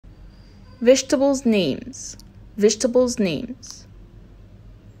Vegetables names. Vegetables names.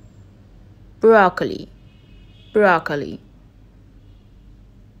 Broccoli. Broccoli.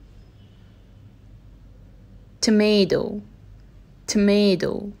 Tomato.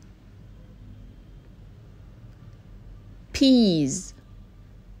 Tomato. Peas.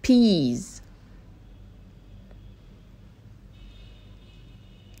 Peas.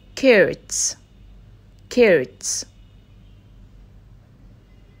 Carrots. Carrots.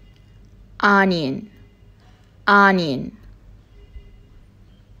 Onion. Onion.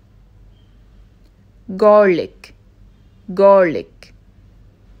 Garlic. Garlic.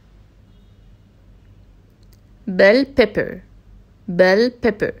 Bell pepper. Bell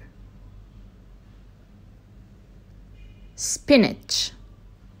pepper. Spinach.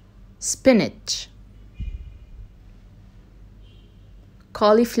 Spinach.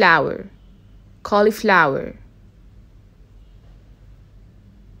 Cauliflower. Cauliflower.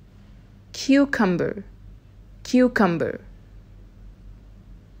 Cucumber. Cucumber.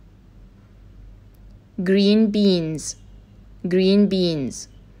 Green beans. Green beans.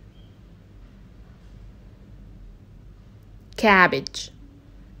 Cabbage.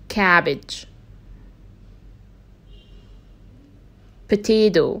 Cabbage.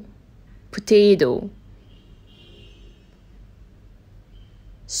 Potato. Potato.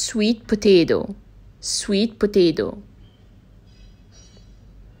 Sweet potato. Sweet potato.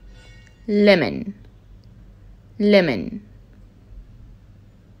 Lemon. Lemon.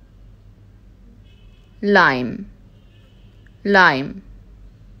 Lime. Lime.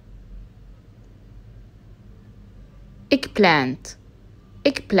 Eggplant.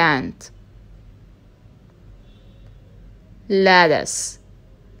 Eggplant. Lettuce.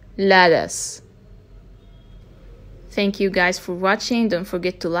 Lettuce. Thank you guys for watching. Don't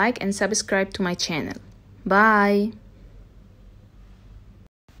forget to like and subscribe to my channel. Bye.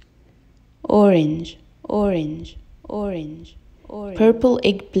 Orange, orange, orange, orange. Purple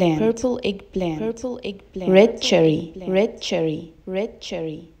eggplant, purple eggplant, purple eggplant. Red cherry, red cherry, red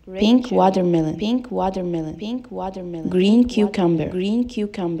cherry. Pink watermelon, pink watermelon, pink watermelon. Green cucumber, green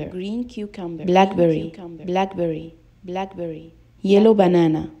cucumber, green cucumber. Blackberry, blackberry, blackberry. Yellow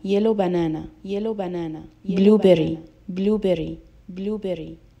banana, yellow banana, yellow banana. Blueberry, blueberry,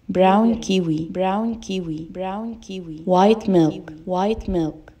 blueberry. Brown kiwi, brown kiwi, brown kiwi. White milk, white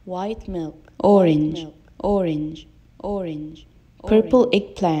milk, white milk. Orange, orange, orange. Purple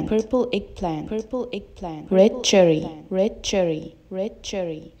eggplant, purple eggplant, purple eggplant. Red cherry, red cherry, red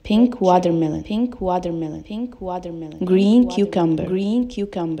cherry. Pink watermelon, pink watermelon, pink watermelon. Green cucumber, green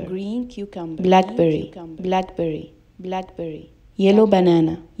cucumber, green cucumber. Blackberry, blackberry, blackberry. Yellow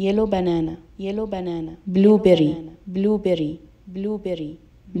banana, yellow banana, yellow banana. Blueberry, blueberry, blueberry.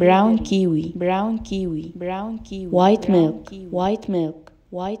 Brown kiwi, brown kiwi, brown kiwi. White milk, white milk,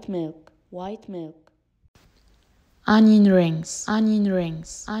 white milk, white milk. Onion rings, onion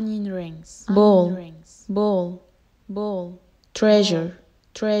rings, onion rings. Ball, ball, ball. Treasure,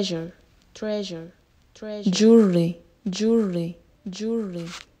 treasure, treasure, treasure. Jewelry, jewelry, jewelry.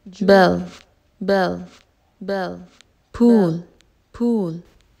 Bell, bell, bell. Pool, pool,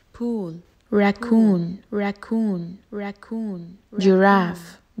 pool. Raccoon, raccoon, raccoon.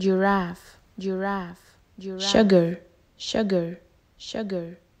 Giraffe, giraffe, giraffe, giraffe. Sugar, sugar,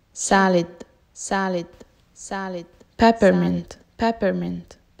 sugar. Salad, salad, salad. Peppermint,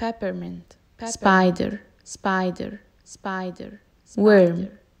 peppermint, peppermint. Spider, spider, spider. Worm,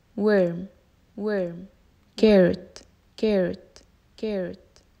 worm, worm. Carrot, carrot,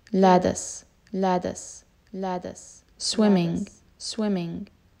 carrot. Lettuce, lettuce, lettuce. Swimming, swimming,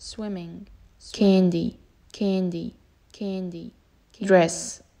 swimming. Candy, candy, candy.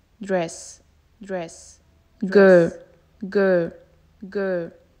 Dress, dress, dress. Girl, girl,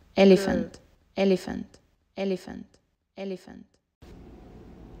 girl. Elephant, elephant, elephant, elephant.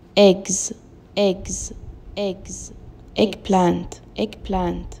 Eggs, eggs, eggs. Eggplant,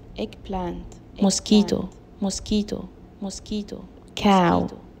 eggplant, eggplant. Mosquito, mosquito, mosquito. Cow,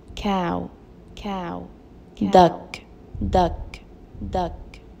 cow, cow. Duck, duck, duck.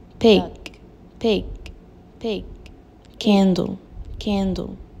 Pig, pig, pig. Candle,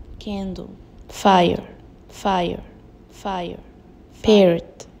 candle, candle. Fire, fire, fire.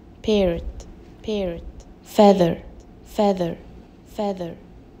 Parrot, parrot, parrot. Feather, feather, feather,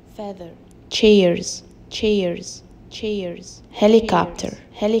 feather. Chairs, chairs, chairs. Helicopter,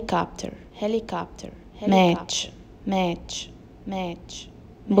 helicopter, helicopter. Match, match, match.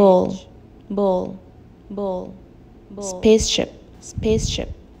 Ball, ball, ball. Spaceship,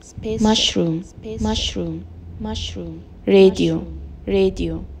 spaceship, spaceship. Mushroom, mushroom, mushroom. Radio,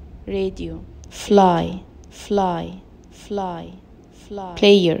 radio, radio. Fly, fly, fly, fly.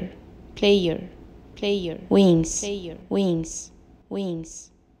 Player, player, player, wings, player, wings, wings,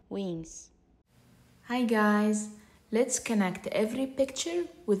 wings. Hi guys, let's connect every picture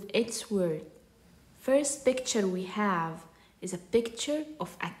with its word. First picture we have is a picture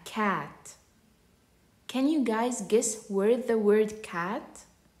of a cat. Can you guys guess where the word cat?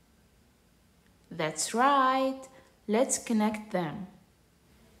 That's right, let's connect them.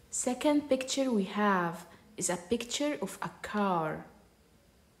 Second picture we have is a picture of a car.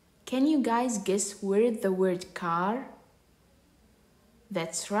 Can you guys guess where the word car?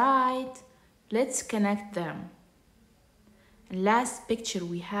 That's right, let's connect them. And last picture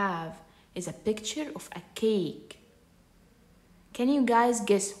we have is a picture of a cake. Can you guys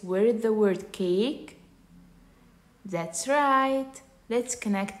guess where the word cake? That's right, let's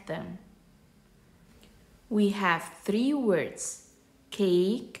connect them. We have three words: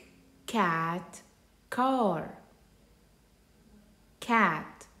 cake, cat, car. Cat,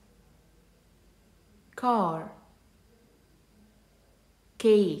 car,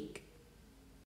 cake.